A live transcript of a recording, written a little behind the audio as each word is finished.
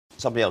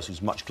somebody else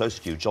who's much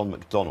closer to you, John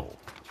McDonnell,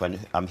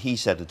 when he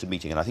said at a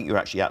meeting, and I think you were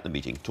actually at the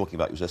meeting, talking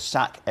about it was a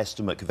sack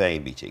Esther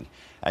McVey meeting,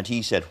 and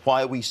he said,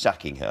 why are we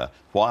sacking her?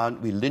 Why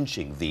aren't we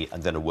lynching the...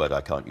 and then a word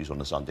I can't use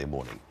on a Sunday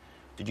morning.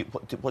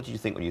 What did you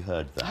think when you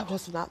heard that? I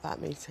wasn't at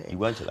that meeting. You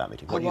weren't at that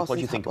meeting? What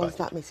do you think about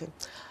that meeting?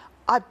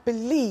 I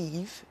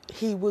believe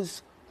he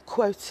was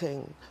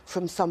quoting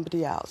from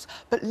somebody else.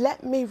 But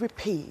let me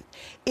repeat,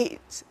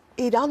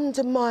 it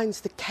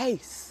undermines the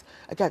case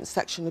against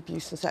sexual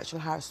abuse and sexual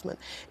harassment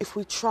if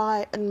we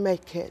try and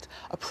make it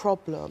a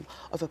problem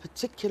of a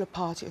particular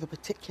party, of a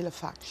particular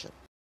faction.